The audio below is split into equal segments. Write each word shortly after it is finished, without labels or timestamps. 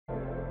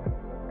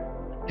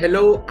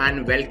Hello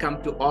and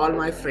welcome to all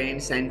my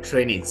friends and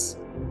trainees.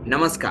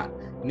 नमस्कार,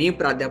 मी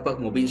प्राध्यापक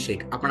मुबीन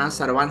शेख आपण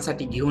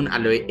सर्वांसाठी घेऊन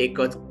आलोय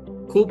एकच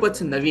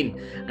खूपच नवीन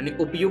आणि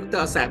उपयुक्त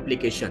असं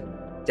ॲप्लिकेशन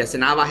ज्याचं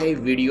नाव आहे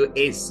व्हिडिओ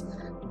एस,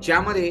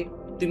 ज्यामध्ये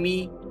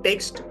तुम्ही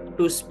टेक्स्ट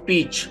टू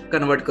स्पीच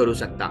कन्वर्ट करू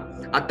शकता.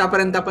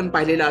 आतापर्यंत आपण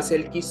पाहिलेलं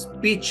असेल की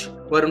स्पीच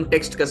वरून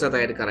टेक्स्ट कसं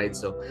तयार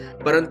करायचं,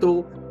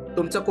 परंतु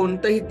तुमचं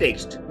कोणतंही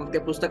टेक्स्ट मग ते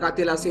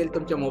पुस्तकातील असेल,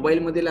 तुमच्या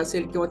मोबाईलमधील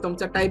असेल किंवा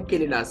तुमचा टाईप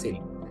केलेला असेल,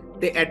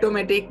 ते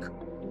ऑटोमॅटिक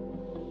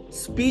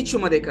स्पीच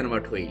मध्ये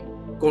कन्वर्ट होईल.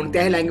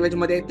 कोणत्याही लँग्वेज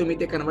मध्ये तुम्ही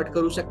ते कन्वर्ट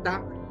करू शकता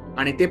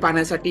आणि ते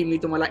पाहण्यासाठी मी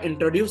तुम्हाला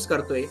इंट्रोड्यूस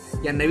करतोय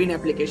या नवीन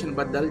ऍप्लिकेशन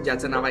बद्दल,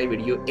 ज्याचं नाव आहे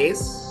व्हिडिओ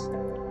एस.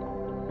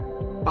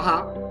 पहा,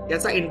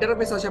 याचा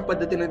इंटरफेस अशा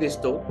पद्धतीने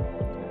दिसतो.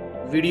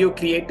 Video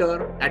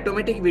creator,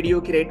 automatic video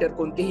creator,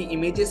 कोणतेही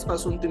इमेजेस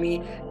पासून तुम्ही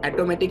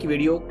ऑटोमॅटिक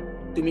व्हिडिओ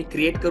तुम्ही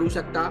क्रिएट करू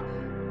शकता,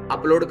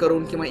 अपलोड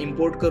करून किंवा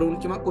इम्पोर्ट करून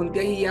किंवा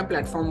कोणत्याही या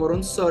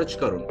प्लॅटफॉर्मवरून सर्च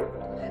करून.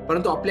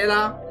 परंतु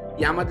आपल्याला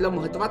यामधलं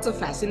महत्वाचं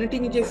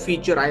फॅसिनेटिंग जे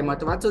फीचर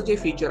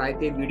आहे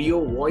ते व्हिडिओ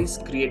व्हॉइस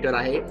क्रिएटर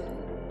आहे.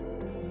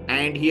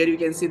 And here you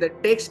can see the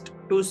text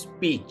to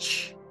speech.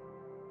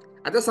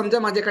 आता समजा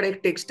माझ्याकडे एक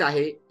टेक्स्ट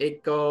आहे,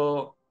 एक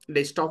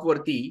डेस्कटॉप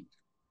वरती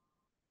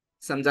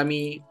समजा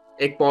मी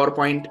एक पॉवर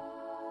पॉइंट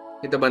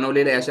इथं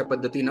बनवलेलं आहे अशा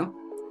पद्धतीनं.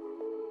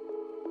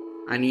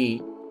 आणि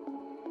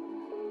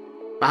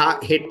पहा,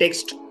 हे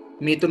टेक्स्ट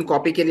मी इथून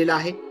कॉपी केलेलं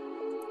आहे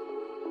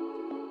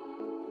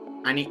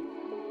आणि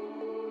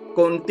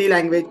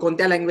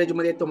कोणत्या लँग्वेज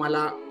मध्ये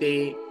तुम्हाला ते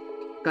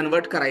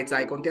कन्वर्ट करायचं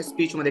आहे, कोणत्या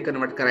स्पीच मध्ये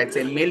कन्वर्ट करायचं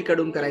आहे, मेल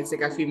कडून करायचं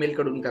का फिमेल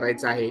कडून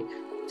करायचं आहे,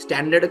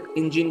 स्टँडर्ड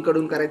इंजिन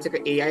कडून करायचं का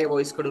AI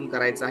व्हॉइस कडून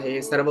करायचं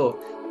आहे, सर्व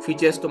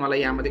फीचर्स तुम्हाला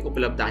यामध्ये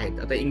उपलब्ध आहेत.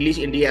 आता इंग्लिश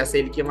इंडिया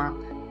असेल किंवा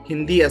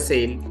हिंदी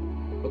असेल,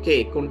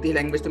 ओके, कोणतीही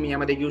लँग्वेज तुम्ही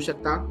यामध्ये घेऊ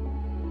शकता.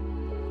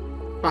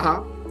 पहा,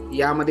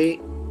 यामध्ये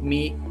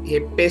मी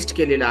हे पेस्ट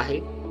केलेलं आहे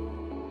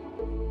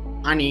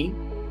आणि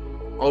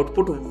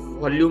आउटपुट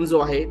व्हॉल्यूम जो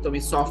आहे तो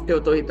मी सॉफ्ट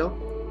ठेवतो इथं.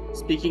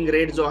 स्पीकिंग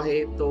रेट जो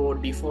आहे तो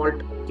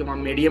डिफॉल्ट किंवा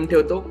मीडियम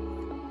ठेवतो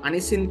आणि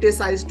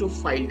सिंथेसाइज टू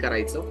फाईल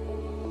करायचं.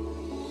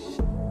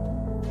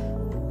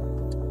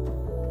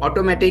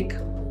 ऑटोमॅटिक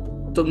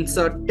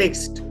तुमचं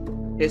टेक्स्ट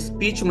हे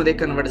स्पीच मध्ये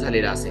कन्वर्ट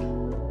झालेलं असेल.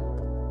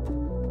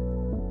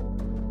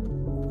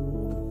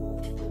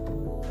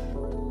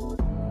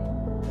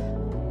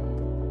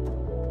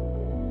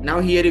 Now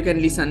here you can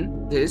listen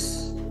this.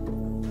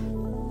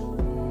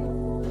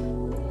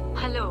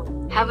 Hello,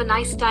 have a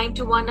nice time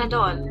to one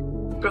and all.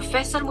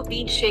 Professor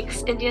Mubeen Sheikh's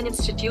Indian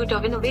Institute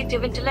of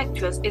Innovative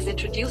Intellectuals is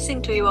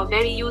introducing to you a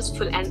very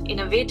useful and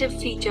innovative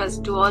features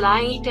to all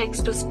IE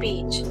text to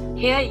speech.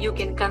 Here you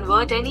can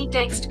convert any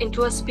text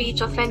into a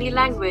speech of any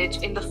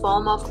language in the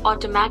form of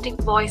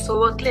automatic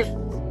voiceover clip.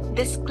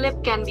 This clip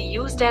can be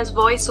used as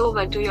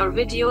voiceover to your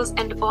videos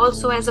and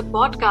also as a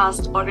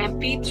podcast or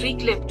MP3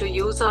 clip to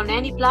use on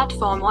any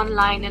platform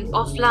online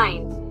and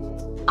offline.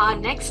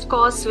 Our next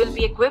course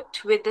will be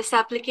equipped with this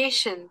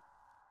application.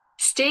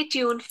 Stay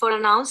tuned for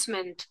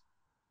announcement.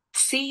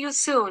 See you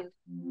soon.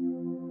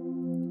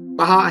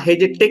 पहा, हे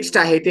जे text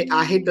आहे ते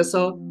आहे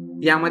तसं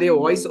यामध्ये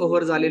voice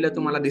over झालेलं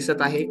तुम्हाला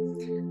दिसत आहे.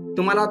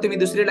 तुम्ही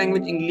दुसरी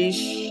लँग्वेज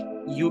इंग्लिश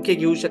UK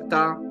घेऊ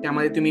शकता.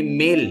 त्यामध्ये तुम्ही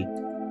मेल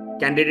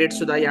कॅन्डिडेट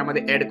सुद्धा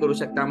यामध्ये ऍड करू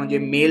शकता. म्हणजे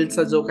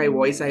मेलचा जो काही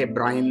व्हॉइस आहे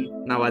ब्रायन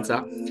नावाचा,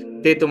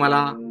 ते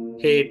तुम्हाला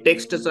हे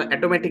टेक्स्टचं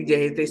ऑटोमॅटिक जे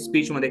आहे ते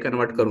स्पीच मध्ये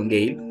कन्वर्ट करून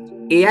देईल.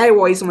 AI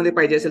व्हॉइस मध्ये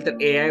पाहिजे असेल तर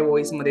AI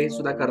व्हॉइस मध्ये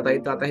सुद्धा करता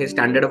येतं. आता हे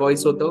स्टँडर्ड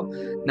व्हॉइस होतं.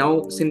 नाव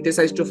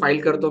सिंथेसाइज टू फाईल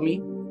करतो मी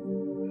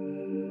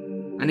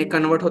आणि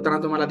कन्वर्ट होताना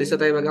तुम्हाला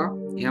दिसत आहे बघा,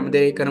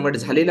 यामध्ये कन्वर्ट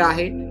झालेलं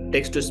आहे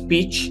टेक्स्ट टू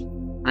स्पीच.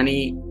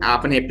 आणि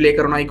आपण हे प्ले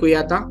करून ऐकूया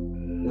आता.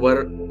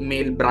 वर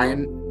mail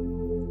Brian.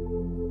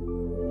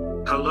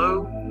 Hello,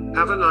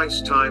 have a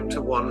nice time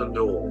to one and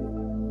all.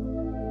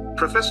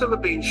 Professor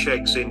Mubeen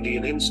Sheikh's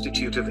Indian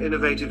Institute of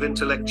Innovative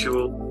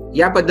Intellectual.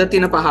 या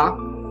पद्धतीनं पहा,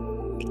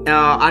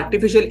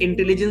 आर्टिफिशियल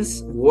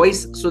इंटेलिजन्स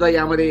व्हॉइस सुद्धा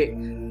यामध्ये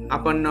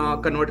आपण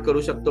कन्वर्ट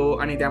करू शकतो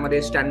आणि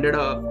त्यामध्ये स्टँडर्ड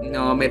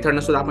मेथडनं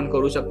सुद्धा आपण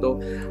करू शकतो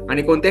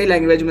आणि कोणत्याही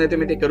लँग्वेजमध्ये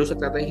तुम्ही ते करू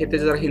शकता. हे ते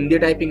जर हिंदी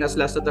टायपिंग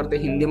असलं असतं तर ते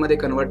हिंदीमध्ये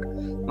कन्वर्ट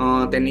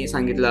त्यांनी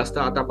सांगितलं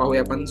असतं. आता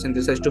पाहूया आपण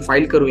सिंथेसाइज टू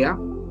फाईल करूया.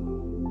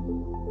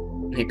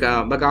 हे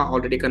का बघा,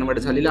 ऑलरेडी कन्वर्ट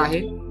झालेलं आहे.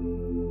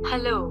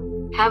 Hello,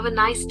 have a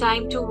nice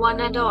time to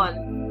one and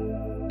all.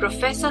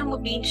 Professor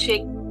Mubeen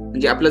Sheikh.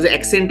 म्हणजे आपलं जे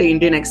ऍक्सेंट आहे,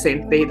 इंडियन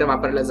ऍक्सेंट, ते इथं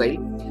वापरलं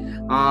जाईल.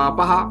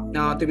 पहा,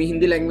 तुम्ही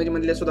हिंदी लँग्वेज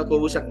मधले सुद्धा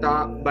करू शकता.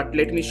 But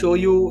let me show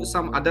you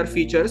some other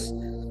features.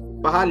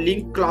 पहा,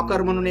 लिंक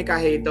क्लॉकर म्हणून एक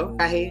आहे, इथं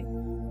आहे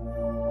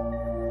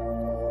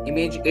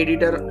इमेज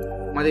एडिटर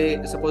मध्ये.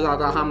 सपोज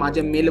आता हा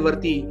माझ्या मेल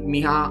वरती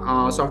मी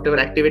हा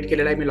सॉफ्टवेअर ऍक्टिव्हेट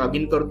केलेला आहे. मी लॉग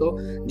इन करतो,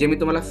 जे मी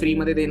तुम्हाला फ्री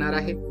मध्ये देणार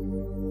आहे.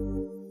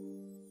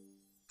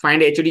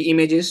 Find HD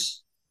images.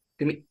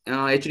 तुम्ही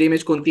HD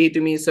इमेज कोणतीही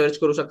तुम्ही सर्च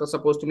करू शकता.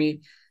 सपोज तुम्ही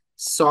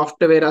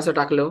सॉफ्टवेअर असं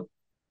टाकलं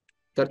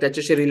तर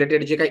त्याच्याशी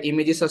रिलेटेड जे काही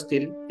इमेजेस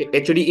असतील ते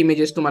HD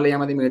इमेजेस तुम्हाला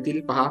यामध्ये मिळतील.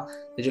 पहा,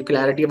 त्याची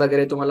क्लॅरिटी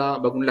वगैरे तुम्हाला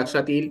बघून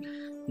लक्षात येईल.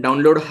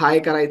 डाउनलोड हाय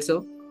करायचं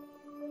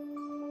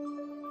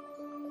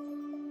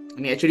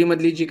आणि HD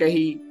मधली जी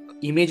काही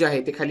इमेज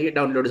आहे ते खाली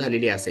डाउनलोड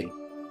झालेली असेल.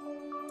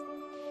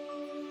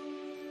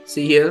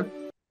 सी हिअर,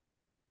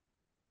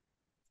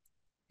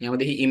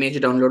 यामध्ये ही इमेज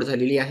डाउनलोड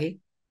झालेली आहे.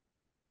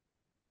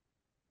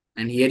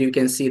 And here you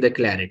can see the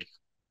clarity.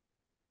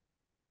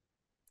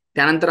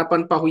 त्यानंतर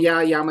आपण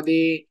पाहूया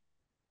यामध्ये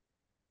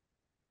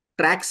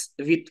ट्रॅक्स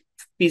विथ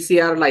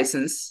पीसीआर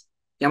लायसन्स.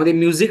 यामध्ये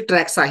म्युझिक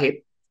ट्रॅक्स आहेत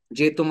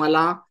जे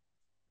तुम्हाला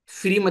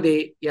फ्रीमध्ये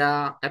या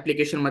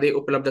ऍप्लिकेशन मध्ये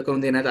उपलब्ध करून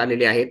देण्यात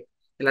आलेले आहेत.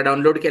 त्याला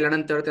डाउनलोड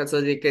केल्यानंतर त्याचं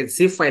जे काही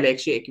झिप फाईल आहे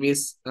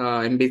 121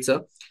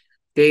 MBचं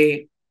ते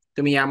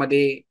तुम्ही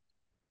यामध्ये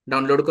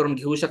डाउनलोड करून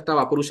घेऊ शकता,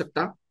 वापरू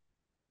शकता.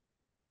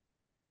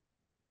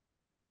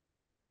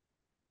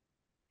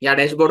 या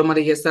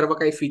डॅशबोर्डमध्ये हे सर्व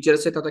काही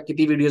फीचर्स आहेत. आता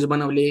किती व्हिडिओज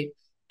बनवले,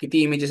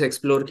 किती इमेजेस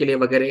एक्सप्लोर केले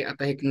वगैरे.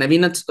 आता एक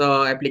नवीनच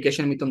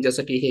ऍप्लिकेशन मी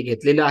तुमच्यासाठी हे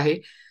घेतलेलं आहे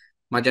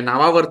माझ्या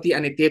नावावरती,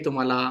 आणि ते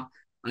तुम्हाला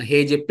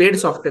हे जे पेड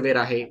सॉफ्टवेअर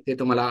आहे ते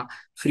तुम्हाला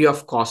फ्री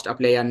ऑफ कॉस्ट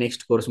आपल्या या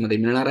नेक्स्ट कोर्समध्ये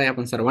मिळणार आहे.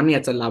 आपण सर्वांनी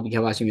याचा लाभ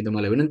घ्यावा अशी मी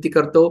तुम्हाला विनंती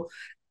करतो.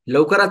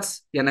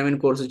 लवकरच या नवीन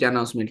कोर्सची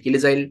अनाउन्समेंट केली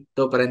जाईल.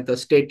 तोपर्यंत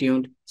स्टे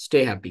ट्यून्ड,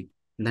 स्टे हॅपी.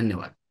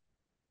 धन्यवाद.